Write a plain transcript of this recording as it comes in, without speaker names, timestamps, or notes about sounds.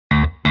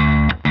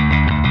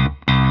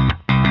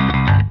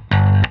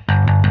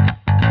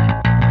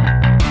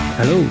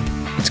Hello,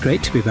 it's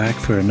great to be back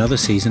for another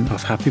season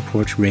of Happy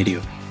Porch Radio.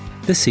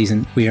 This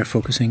season we are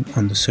focusing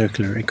on the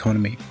circular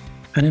economy,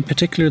 and in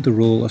particular the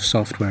role of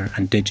software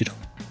and digital.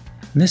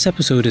 In this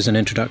episode is an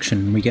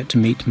introduction. We get to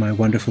meet my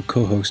wonderful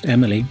co-host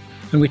Emily,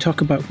 and we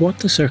talk about what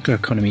the circular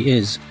economy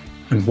is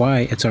and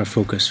why it's our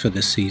focus for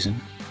this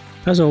season.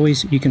 As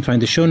always, you can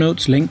find the show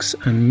notes, links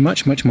and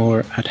much more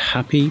at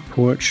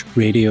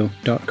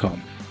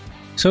happyporchradio.com.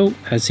 So,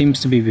 as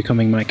seems to be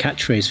becoming my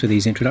catchphrase for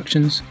these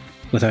introductions,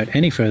 without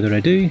any further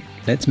ado,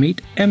 let's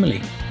meet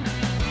Emily.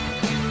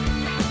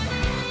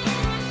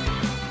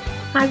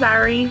 Hi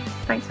Barry,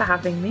 thanks for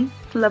having me.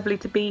 It's lovely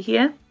to be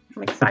here.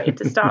 I'm excited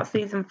to start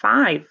season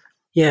 5.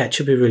 Yeah, it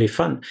should be really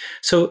fun.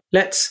 So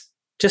let's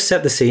just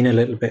set the scene a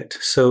little bit.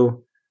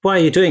 So why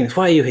are you doing this?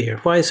 Why are you here?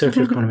 Why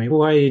circular economy?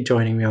 Why are you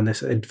joining me on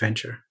this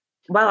adventure?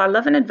 Well, I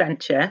love an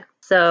adventure,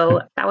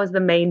 so that was the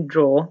main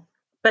draw.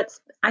 But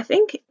I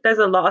think there's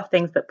a lot of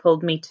things that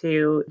pulled me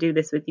to do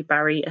this with you,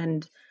 Barry,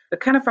 and we're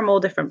kind of from all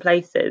different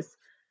places.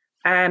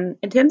 In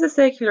terms of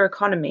circular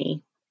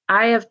economy,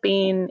 I have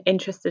been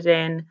interested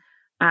in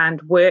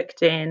and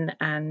worked in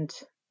and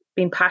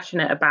been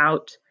passionate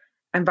about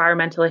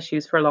environmental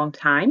issues for a long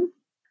time.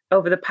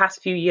 Over the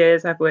past few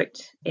years, I've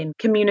worked in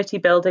community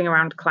building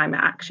around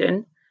climate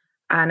action,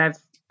 and I've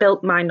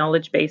built my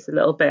knowledge base a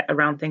little bit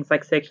around things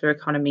like circular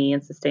economy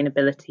and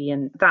sustainability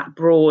and that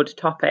broad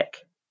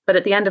topic. But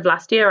at the end of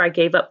last year, I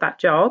gave up that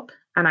job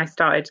and I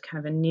started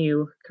kind of a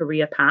new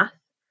career path.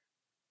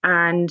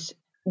 And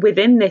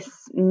within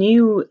this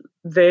new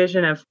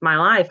version of my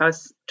life, I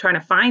was trying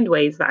to find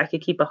ways that I could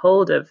keep a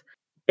hold of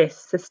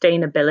this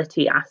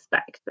sustainability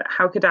aspect.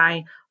 How could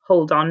I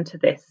hold on to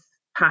this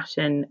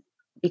passion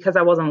because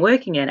I wasn't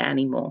working in it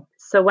anymore?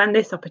 So when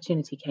this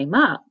opportunity came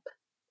up,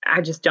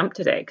 I just jumped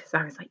at it because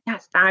I was like,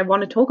 yes, I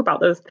want to talk about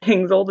those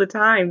things all the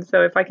time.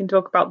 So if I can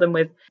talk about them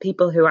with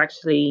people who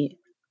actually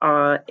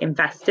are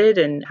invested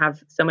and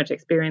have so much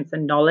experience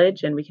and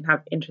knowledge, and we can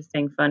have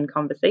interesting, fun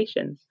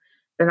conversations,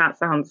 then that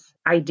sounds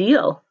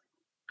ideal.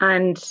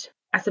 And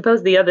I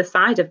suppose the other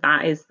side of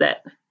that is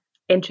that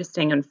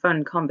interesting and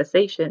fun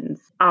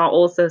conversations are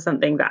also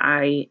something that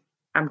I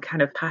am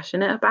kind of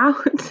passionate about,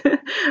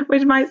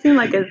 which might seem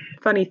like a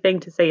funny thing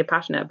to say you're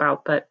passionate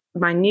about, but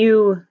my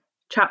new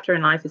chapter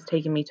in life is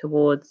taking me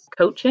towards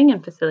coaching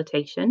and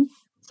facilitation.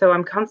 So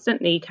I'm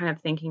constantly kind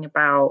of thinking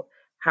about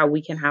how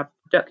we can have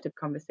productive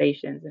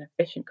conversations and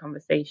efficient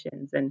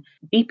conversations and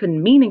deep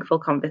and meaningful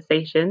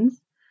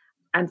conversations.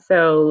 And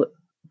so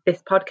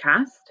this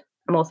podcast,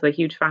 I'm also a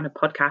huge fan of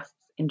podcasts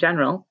in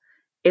general,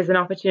 is an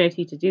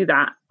opportunity to do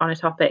that on a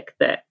topic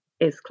that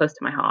is close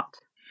to my heart.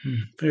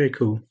 Very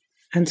cool.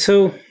 And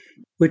so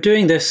we're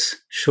doing this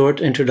short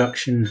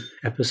introduction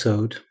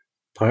episode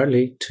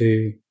partly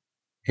to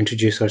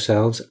introduce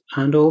ourselves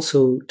and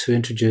also to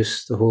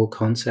introduce the whole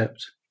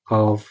concept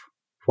of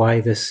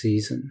why this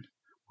season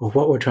or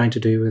what we're trying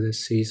to do with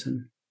this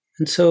season.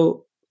 And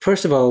so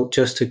first of all,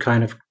 just to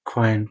kind of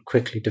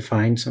quickly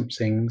define some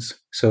things.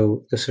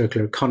 So the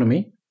circular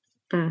economy,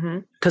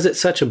 because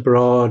it's such a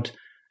broad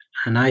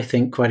and I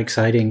think quite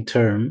exciting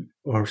term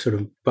or sort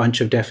of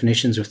bunch of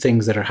definitions of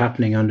things that are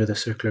happening under the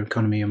circular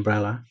economy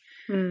umbrella.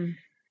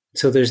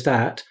 So there's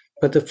that.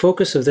 But the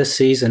focus of this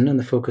season and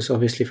the focus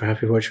obviously for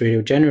Happy Porch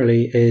Radio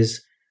generally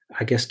is,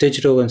 I guess,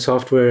 digital and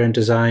software and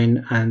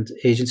design and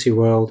agency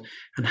world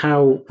and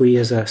how we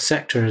as a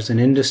sector, as an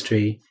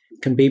industry,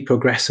 can be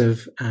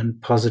progressive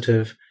and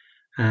positive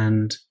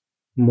and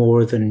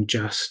more than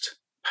just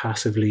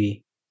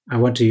passively, I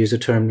want to use a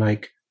term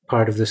like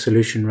part of the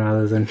solution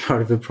rather than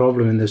part of the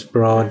problem in this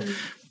broad,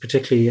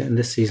 particularly in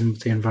this season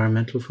with the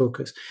environmental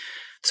focus.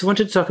 So I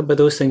wanted to talk about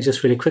those things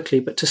just really quickly.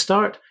 But to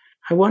start,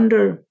 I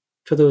wonder,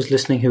 for those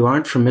listening who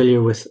aren't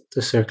familiar with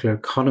the circular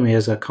economy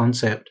as a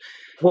concept,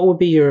 what would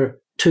be your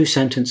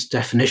 2-sentence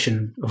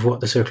definition of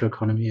what the circular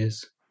economy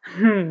is?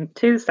 2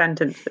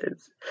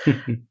 sentences.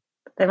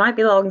 They might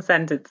be long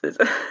sentences.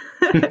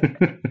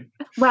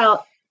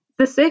 Well,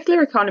 the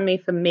circular economy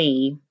for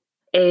me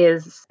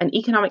is an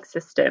economic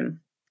system,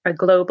 a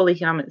global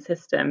economic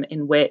system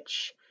in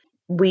which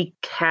we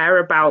care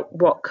about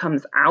what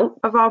comes out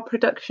of our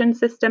production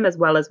system as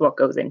well as what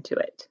goes into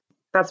it.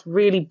 That's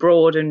really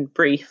broad and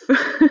brief.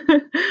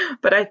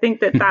 But I think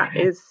that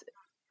is,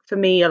 for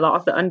me, a lot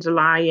of the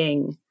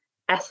underlying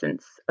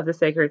essence of the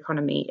circular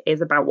economy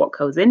is about what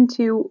goes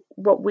into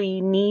what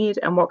we need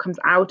and what comes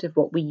out of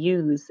what we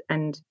use.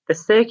 And the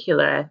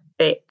circular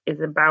bit is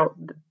about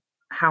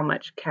how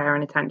much care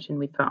and attention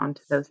we put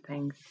onto those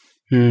things.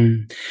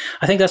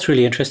 I think that's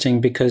really interesting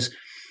because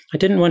I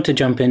didn't want to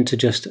jump into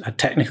just a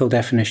technical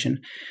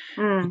definition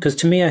because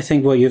to me, I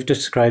think what you've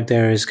described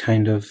there is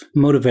kind of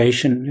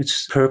motivation,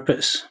 it's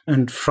purpose.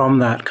 And from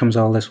that comes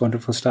all this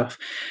wonderful stuff.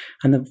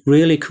 And the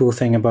really cool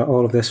thing about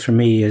all of this for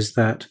me is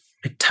that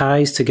it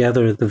ties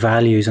together the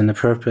values and the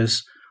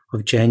purpose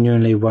of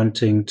genuinely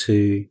wanting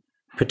to,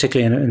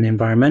 particularly in the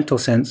environmental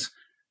sense,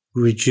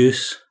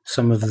 reduce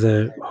some of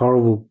the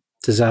horrible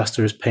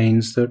disastrous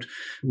pains that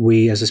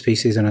we as a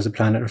species and as a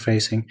planet are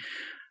facing.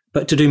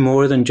 But to do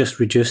more than just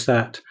reduce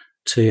that,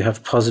 to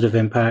have positive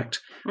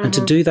impact, and to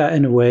Mm-hmm. do that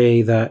in a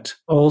way that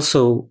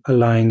also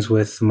aligns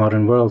with the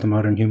modern world, the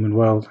modern human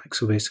world, like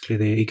so basically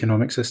the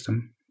economic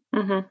system.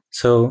 Mm-hmm.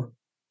 So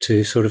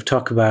to sort of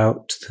talk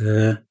about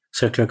the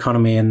circular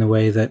economy in the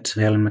way that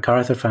the Ellen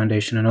MacArthur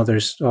Foundation and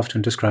others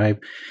often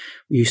describe,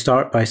 you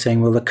start by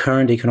saying, well, the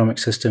current economic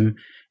system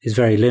is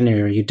very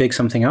linear. You dig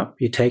something up,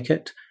 you take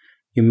it,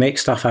 you make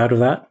stuff out of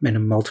that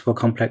in multiple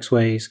complex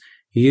ways,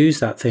 you use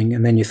that thing,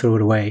 and then you throw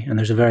it away. And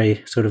there's a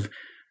very sort of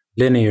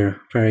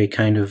linear, very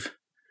kind of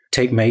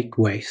take, make,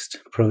 waste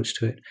approach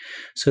to it.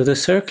 So the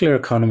circular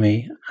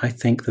economy, I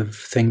think the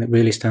thing that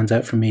really stands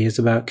out for me is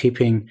about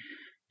keeping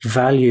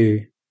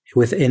value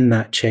within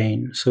that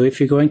chain. So if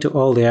you're going to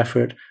all the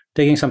effort,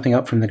 digging something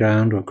up from the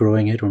ground or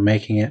growing it or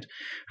making it,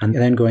 and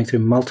then going through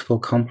multiple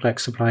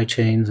complex supply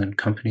chains and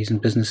companies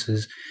and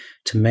businesses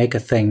to make a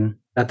thing,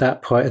 at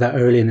that point, that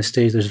early in the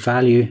stage, there's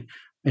value,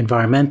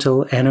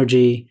 environmental,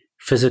 energy,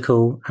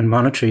 physical, and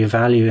monetary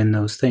value in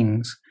those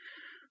things.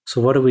 So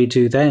what do we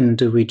do then?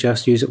 Do we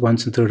just use it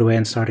once and throw it away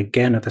and start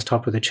again at the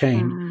top of the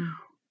chain? Mm.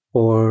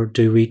 Or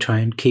do we try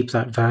and keep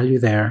that value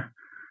there?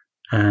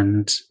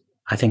 And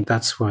I think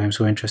that's why I'm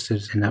so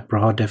interested in that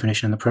broad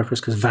definition and the purpose,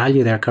 because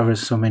value there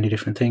covers so many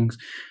different things.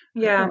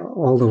 Yeah.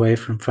 All the way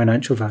from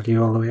financial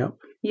value all the way up.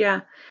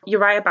 Yeah. You're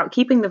right about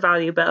keeping the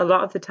value, but a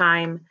lot of the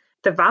time,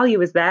 the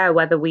value is there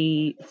whether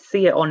we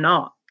see it or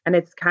not. And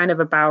it's kind of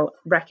about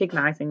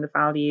recognizing the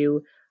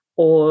value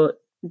or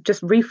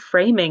just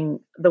reframing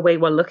the way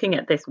we're looking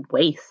at this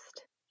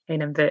waste,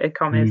 in inverted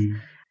commas,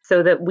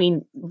 so that we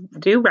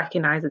do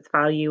recognize its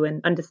value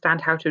and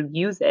understand how to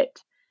use it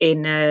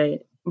in a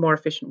more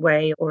efficient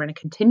way or in a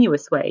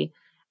continuous way.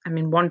 I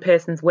mean, one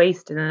person's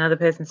waste is another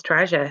person's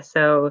treasure.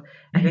 So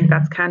I think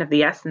that's kind of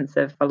the essence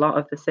of a lot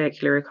of the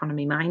circular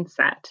economy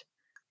mindset.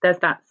 There's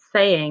that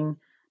saying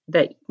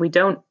that we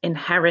don't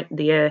inherit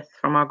the earth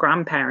from our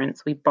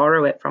grandparents, we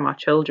borrow it from our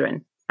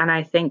children. And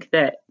I think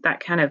that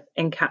that kind of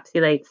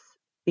encapsulates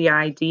the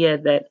idea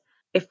that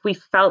if we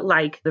felt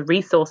like the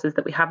resources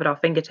that we have at our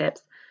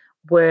fingertips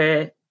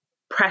were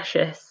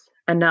precious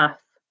enough,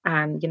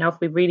 and, if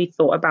we really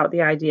thought about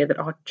the idea that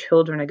our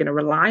children are going to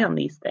rely on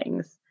these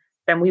things,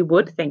 then we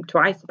would think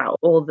twice about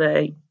all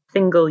the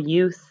single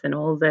use and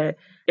all the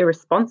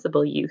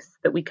irresponsible use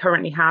that we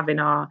currently have in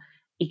our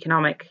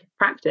economic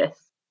practice.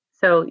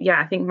 So, yeah,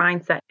 I think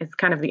mindset is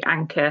kind of the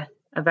anchor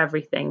of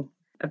everything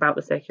about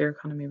the circular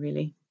economy,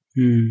 really.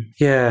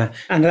 Yeah,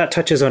 and that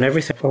touches on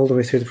everything all the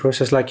way through the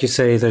process. Like you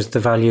say, there's the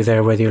value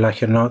there, whether you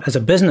like it or not. As a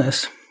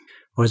business,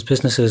 or as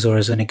businesses, or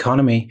as an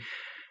economy,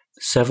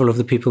 several of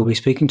the people we're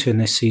speaking to in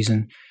this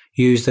season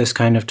use this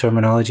kind of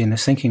terminology and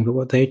this thinking, but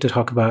what they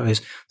talk about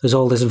is there's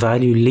all this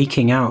value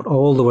leaking out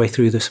all the way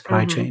through the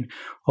supply chain,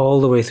 all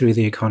the way through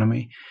the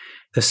economy.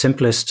 The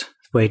simplest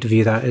way to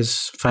view that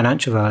is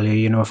financial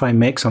value. If I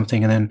make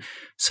something and then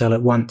sell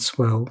it once,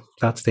 well,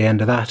 that's the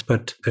end of that.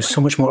 But there's so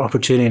much more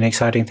opportunity and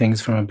exciting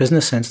things from a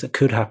business sense that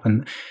could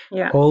happen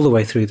all the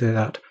way through to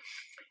that.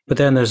 But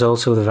then there's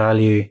also the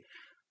value,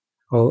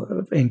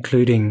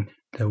 including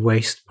the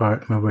waste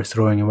part, where we're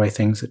throwing away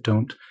things that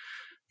don't,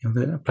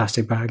 the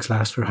plastic bags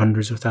last for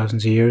hundreds of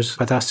thousands of years.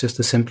 But that's just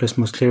the simplest,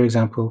 most clear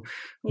example.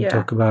 We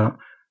talk about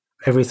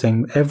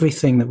everything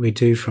that we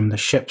do, from the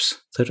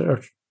ships that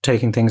are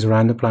taking things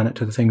around the planet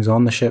to the things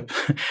on the ship.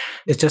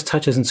 It just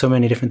touches on so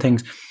many different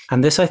things.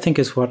 And this, I think,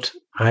 is what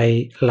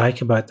I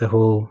like about the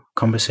whole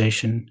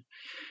conversation,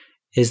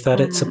 is that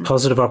it's a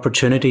positive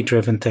opportunity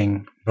driven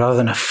thing rather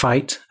than a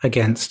fight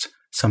against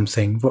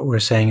something. What we're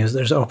saying is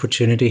there's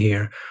opportunity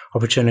here,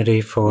 opportunity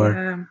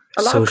for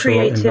a lot social of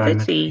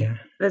creativity.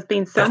 environment. There's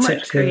been so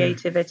much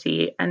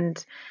creativity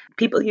and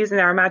people using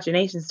their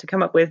imaginations to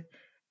come up with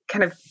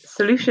kind of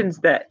solutions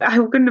that I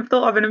couldn't have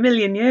thought of in a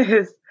million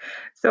years.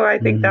 So I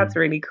think that's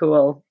really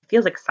cool. It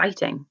feels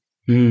exciting.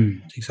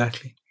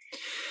 Exactly.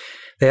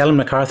 The Ellen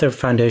MacArthur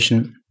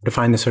Foundation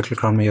defined the circular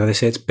economy, or they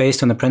say it's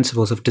based on the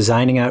principles of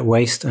designing out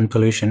waste and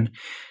pollution,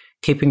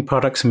 keeping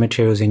products and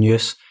materials in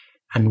use,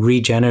 and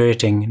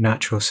regenerating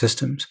natural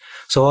systems.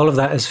 So all of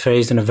that is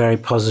phrased in a very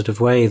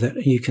positive way,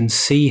 that you can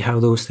see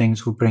how those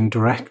things will bring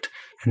direct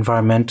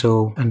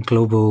environmental and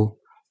global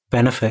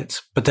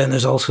benefits. But then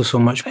there's also so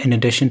much in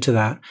addition to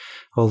that,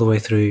 all the way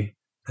through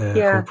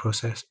the whole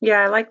process.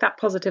 Yeah, I like that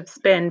positive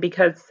spin,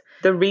 because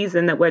the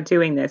reason that we're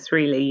doing this,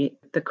 really,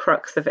 the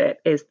crux of it,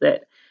 is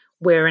that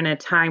we're in a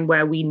time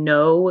where we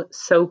know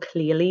so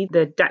clearly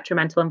the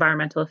detrimental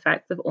environmental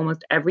effects of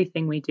almost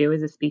everything we do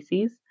as a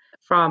species,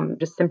 from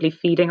just simply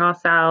feeding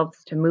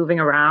ourselves to moving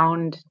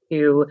around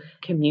to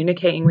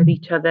communicating with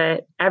each other.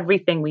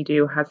 Everything we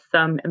do has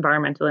some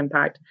environmental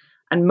impact,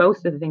 and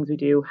most of the things we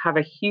do have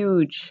a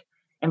huge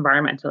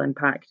environmental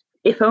impact,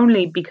 if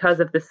only because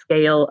of the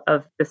scale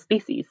of the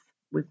species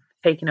we've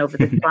taken over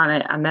this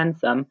planet and then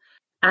some.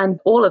 And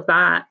all of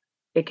that,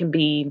 it can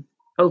be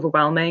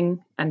overwhelming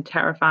and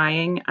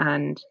terrifying,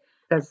 and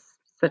there's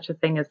such a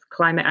thing as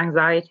climate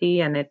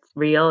anxiety, and it's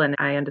real, and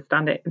I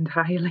understand it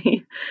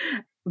entirely.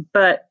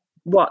 But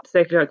what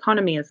circular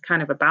economy is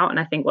kind of about, and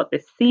I think what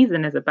this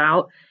season is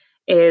about,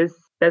 is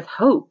there's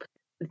hope.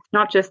 It's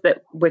not just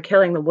that we're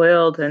killing the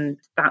world and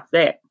that's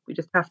it. We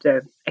just have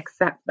to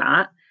accept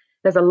that.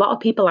 There's a lot of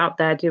people out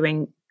there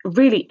doing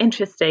really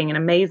interesting and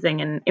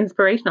amazing and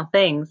inspirational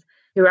things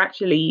who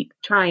actually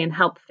try and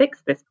help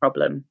fix this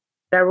problem.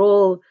 They're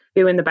all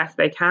doing the best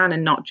they can,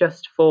 and not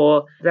just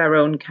for their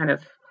own kind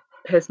of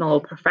personal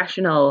or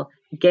professional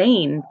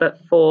gain, but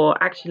for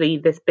actually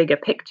this bigger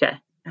picture,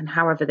 and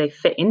however they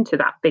fit into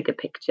that bigger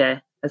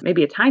picture as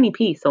maybe a tiny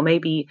piece, or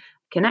maybe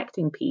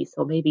connecting piece,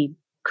 or maybe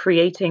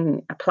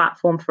creating a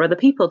platform for other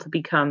people to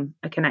become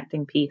a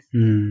connecting piece.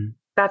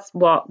 That's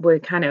what we're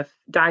kind of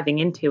diving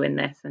into in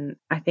this. And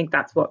I think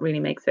that's what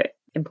really makes it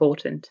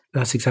important.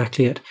 That's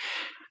exactly it.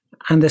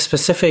 And the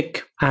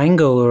specific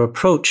angle or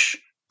approach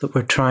that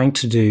we're trying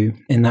to do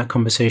in that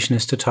conversation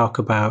is to talk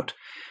about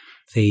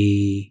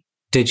the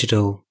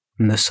digital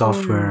and the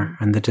software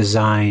and the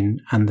design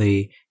and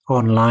the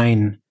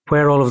online,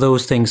 where all of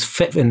those things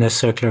fit in this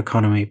circular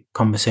economy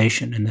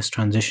conversation, in this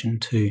transition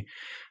to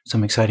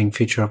some exciting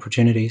future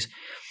opportunities.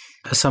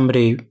 As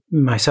somebody,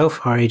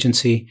 myself, our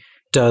agency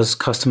does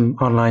custom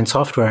online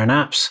software and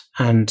apps,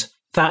 and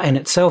that in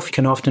itself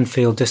can often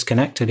feel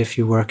disconnected if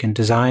you work in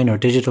design or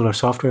digital or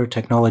software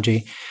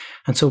technology.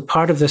 And so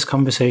part of this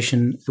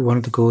conversation, one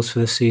of the goals for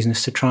this season,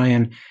 is to try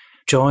and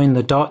join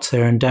the dots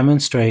there and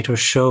demonstrate or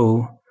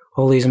show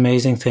all these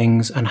amazing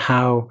things, and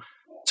how,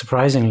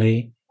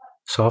 surprisingly,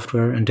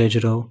 software and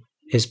digital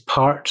is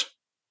part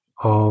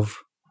of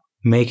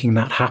making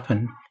that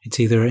happen. It's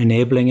either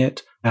enabling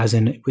it, as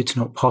in it's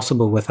not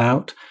possible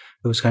without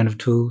those kind of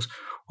tools,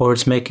 or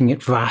it's making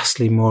it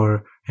vastly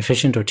more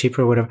efficient or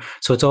cheaper or whatever.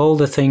 So it's all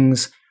the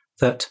things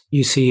that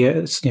you see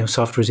as,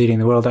 software's eating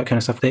the world, that kind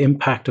of stuff, the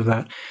impact of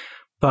that,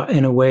 but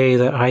in a way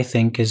that I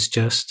think is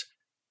just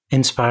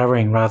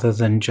inspiring rather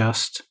than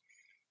just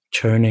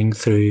churning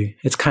through.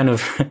 It's kind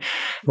of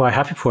why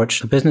Happy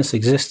Porch, the business,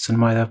 exists,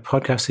 and why that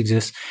podcast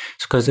exists.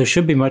 It's because there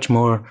should be much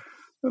more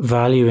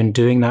value in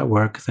doing that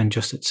work than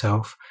just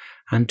itself,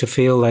 and to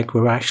feel like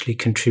we're actually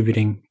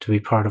contributing to be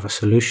part of a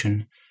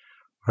solution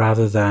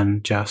rather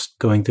than just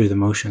going through the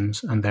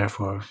motions and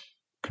therefore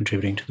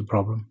contributing to the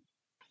problem.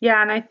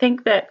 Yeah, and I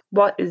think that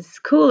what is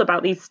cool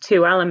about these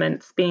two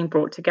elements being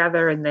brought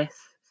together in this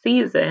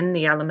season,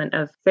 the element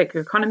of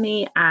circular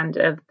economy and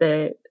of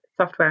the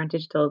software and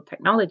digital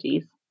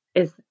technologies,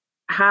 is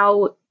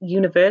how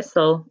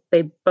universal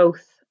they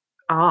both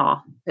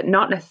are, but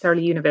not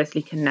necessarily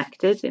universally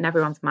connected in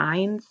everyone's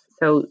minds.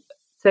 So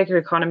circular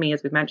economy,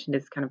 as we've mentioned,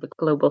 is kind of a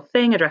global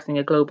thing, addressing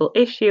a global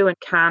issue, and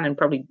can and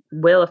probably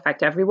will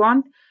affect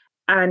everyone.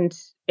 And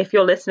if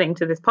you're listening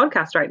to this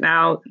podcast right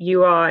now,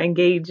 you are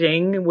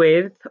engaging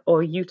with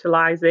or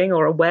utilizing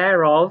or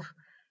aware of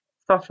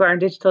software and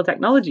digital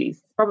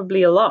technologies,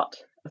 probably a lot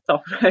of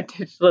software and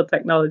digital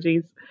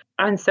technologies.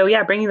 And so,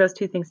 yeah, bringing those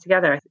two things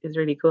together is a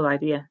really cool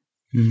idea.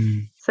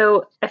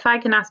 So if I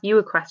can ask you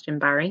a question,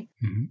 Barry,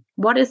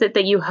 what is it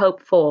that you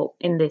hope for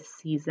in this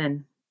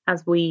season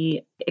as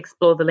we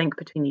explore the link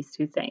between these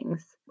two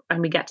things?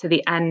 And we get to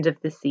the end of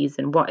the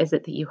season, what is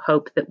it that you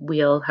hope that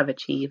we'll have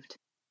achieved?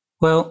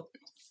 Well,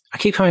 I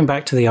keep coming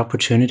back to the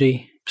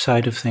opportunity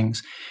side of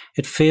things.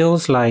 It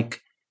feels like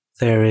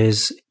there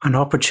is an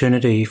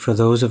opportunity for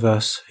those of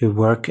us who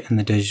work in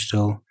the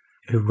digital,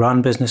 who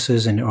run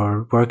businesses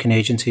or work in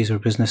agencies or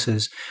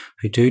businesses,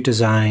 who do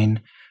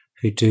design,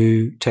 who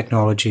do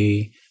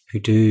technology, who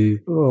do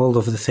all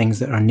of the things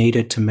that are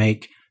needed to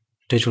make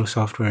digital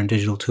software and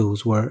digital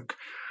tools work,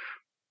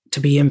 to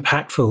be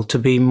impactful, to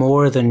be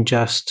more than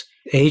just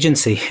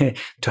agency.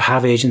 To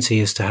have agency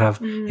is to have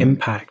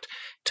impact,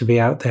 to be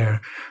out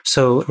there.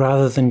 So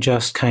rather than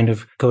just kind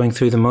of going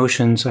through the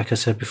motions, like I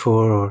said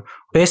before, or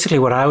basically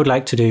what I would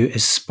like to do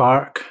is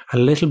spark a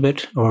little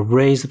bit or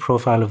raise the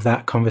profile of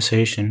that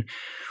conversation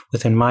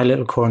within my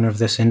little corner of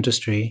this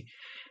industry.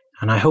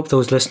 And I hope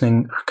those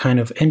listening are kind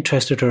of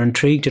interested or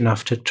intrigued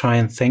enough to try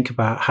and think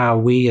about how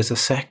we as a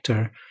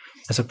sector,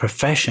 as a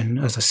profession,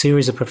 as a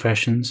series of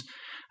professions,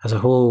 as a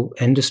whole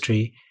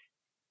industry,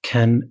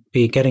 can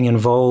be getting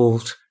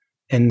involved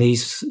in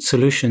these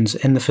solutions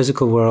in the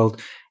physical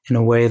world in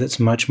a way that's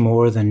much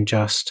more than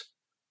just,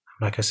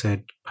 like I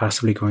said,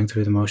 passively going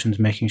through the motions,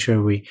 making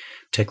sure we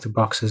tick the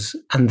boxes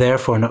and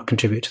therefore not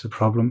contribute to the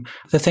problem.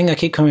 The thing I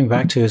keep coming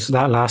back to is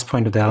that last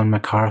point of the Ellen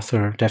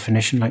MacArthur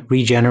definition, like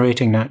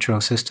regenerating natural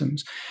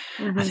systems.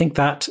 I think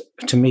that,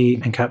 to me,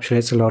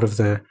 encapsulates a lot of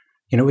the,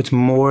 it's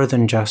more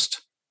than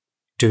just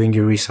doing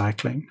your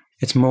recycling.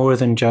 It's more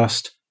than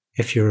just,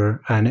 if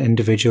you're an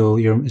individual,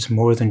 it's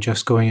more than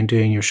just going and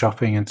doing your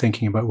shopping and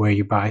thinking about where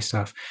you buy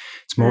stuff.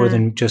 It's more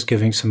than just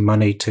giving some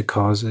money to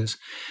causes.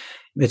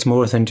 It's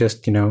more than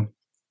just,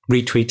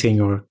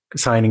 retweeting or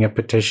signing a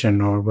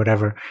petition or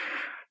whatever.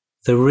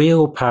 The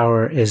real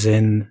power is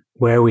in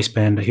where we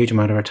spend a huge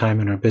amount of our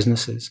time in our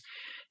businesses,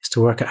 is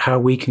to work out how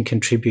we can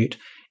contribute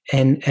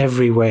in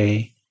every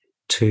way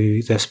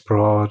to this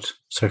broad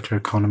circular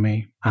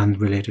economy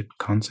and related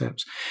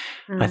concepts.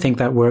 I think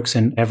that works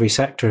in every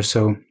sector.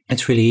 So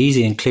it's really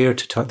easy and clear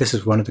to talk. This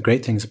is one of the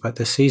great things about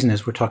this season,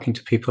 is we're talking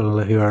to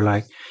people who are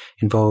like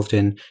involved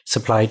in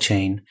supply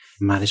chain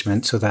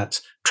management. So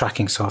that's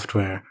tracking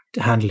software,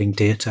 handling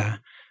data,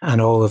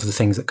 and all of the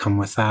things that come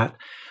with that.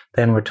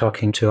 Then we're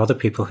talking to other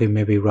people who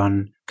maybe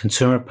run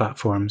consumer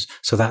platforms.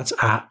 So that's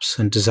apps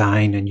and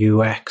design and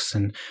UX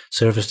and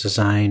service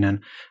design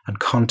and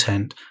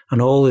content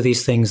and all of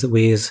these things that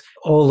we is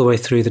all the way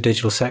through the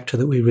digital sector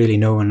that we really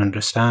know and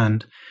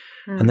understand.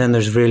 And then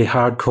there's really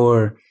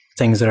hardcore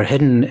things that are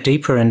hidden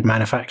deeper in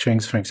manufacturing,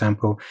 for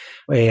example,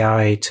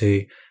 AI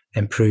to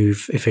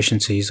improve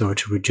efficiencies or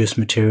to reduce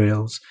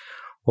materials,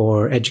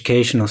 or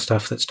educational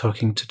stuff that's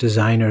talking to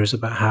designers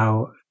about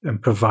how and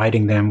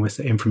providing them with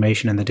the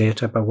information and the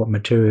data about what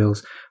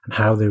materials and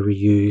how they're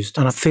reused.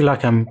 And I feel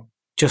like I'm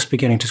just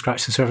beginning to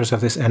scratch the surface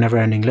of this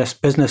never-ending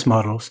list. Business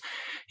models,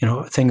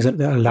 things that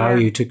allow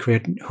you to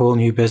create whole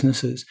new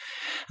businesses.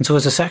 And so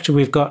as a sector,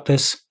 we've got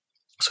this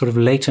sort of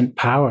latent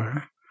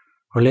power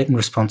or latent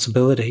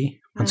responsibility.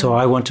 And so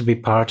I want to be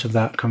part of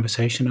that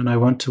conversation, and I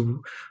want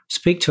to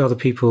speak to other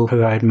people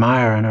who I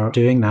admire and are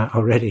doing that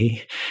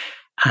already,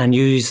 and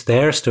use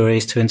their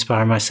stories to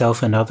inspire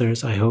myself and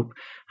others, I hope,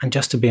 and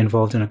just to be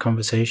involved in a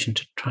conversation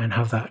to try and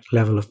have that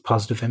level of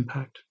positive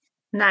impact.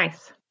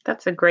 Nice.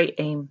 That's a great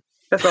aim.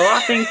 There's a lot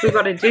of things we've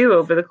got to do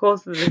over the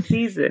course of the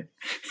season.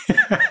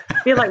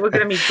 I feel like we're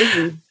going to be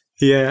busy.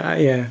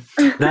 Yeah.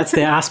 That's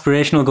the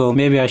aspirational goal.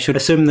 Maybe I should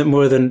assume that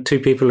more than 2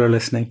 people are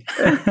listening.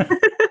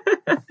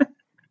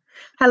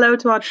 Hello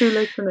to our 2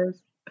 listeners.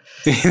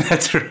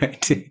 That's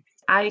right.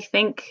 I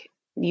think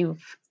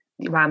you've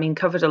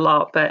covered a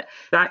lot, but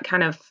that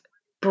kind of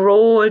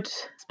broad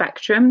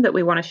spectrum that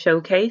we want to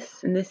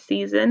showcase in this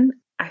season,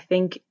 I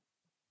think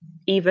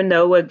even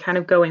though we're kind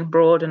of going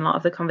broad and a lot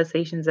of the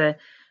conversations are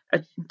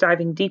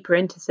diving deeper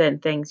into certain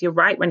things, you're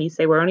right when you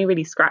say we're only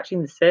really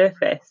scratching the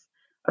surface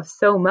of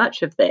so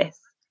much of this.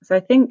 So I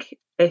think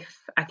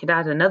if I could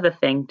add another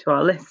thing to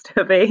our list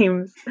of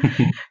aims,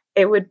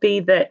 it would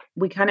be that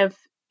we kind of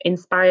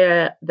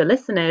inspire the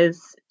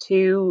listeners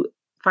to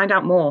find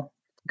out more,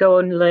 go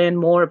and learn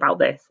more about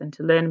this, and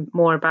to learn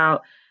more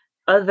about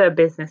other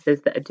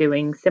businesses that are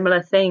doing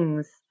similar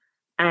things,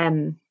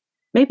 and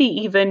maybe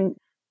even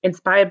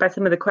inspired by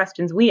some of the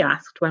questions we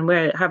asked when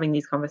we're having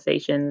these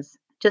conversations,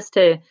 just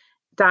to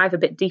dive a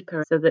bit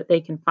deeper so that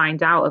they can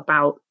find out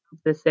about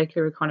the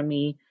circular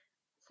economy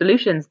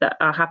solutions that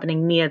are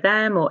happening near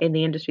them or in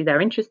the industry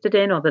they're interested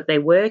in or that they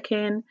work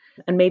in,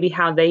 and maybe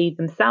how they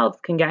themselves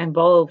can get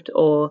involved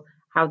or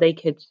how they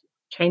could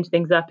change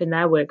things up in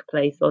their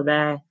workplace or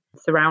their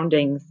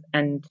surroundings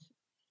and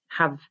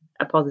have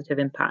a positive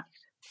impact.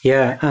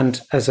 Yeah,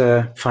 and as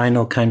a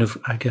final kind of,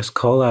 I guess,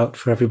 call out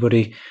for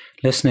everybody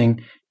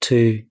listening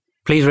to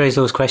please raise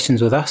those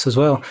questions with us as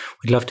well.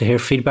 We'd love to hear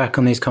feedback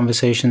on these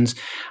conversations.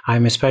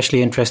 I'm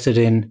especially interested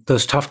in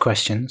those tough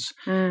questions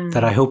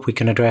that I hope we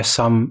can address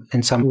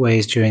in some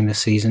ways during this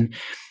season,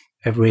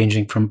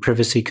 ranging from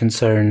privacy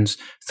concerns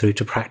through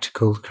to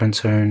practical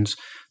concerns,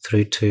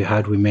 through to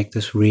how do we make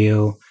this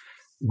real,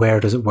 where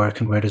does it work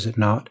and where does it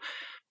not.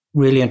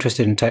 Really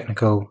interested in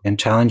technical and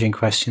challenging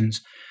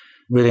questions,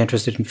 really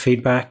interested in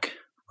feedback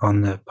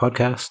on the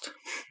podcast,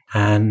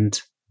 and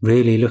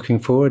really looking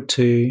forward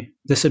to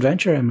this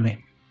adventure,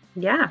 Emily.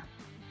 Yeah,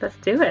 let's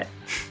do it.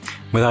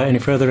 Without any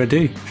further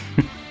ado.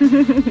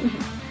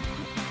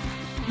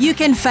 You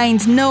can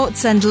find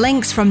notes and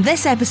links from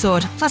this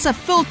episode, plus a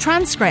full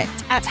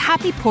transcript at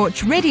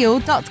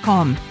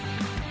happyporchradio.com.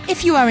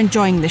 If you are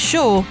enjoying the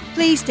show,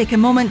 please take a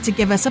moment to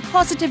give us a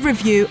positive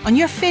review on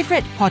your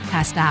favourite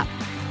podcast app.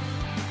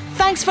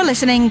 Thanks for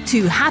listening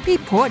to Happy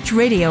Porch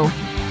Radio.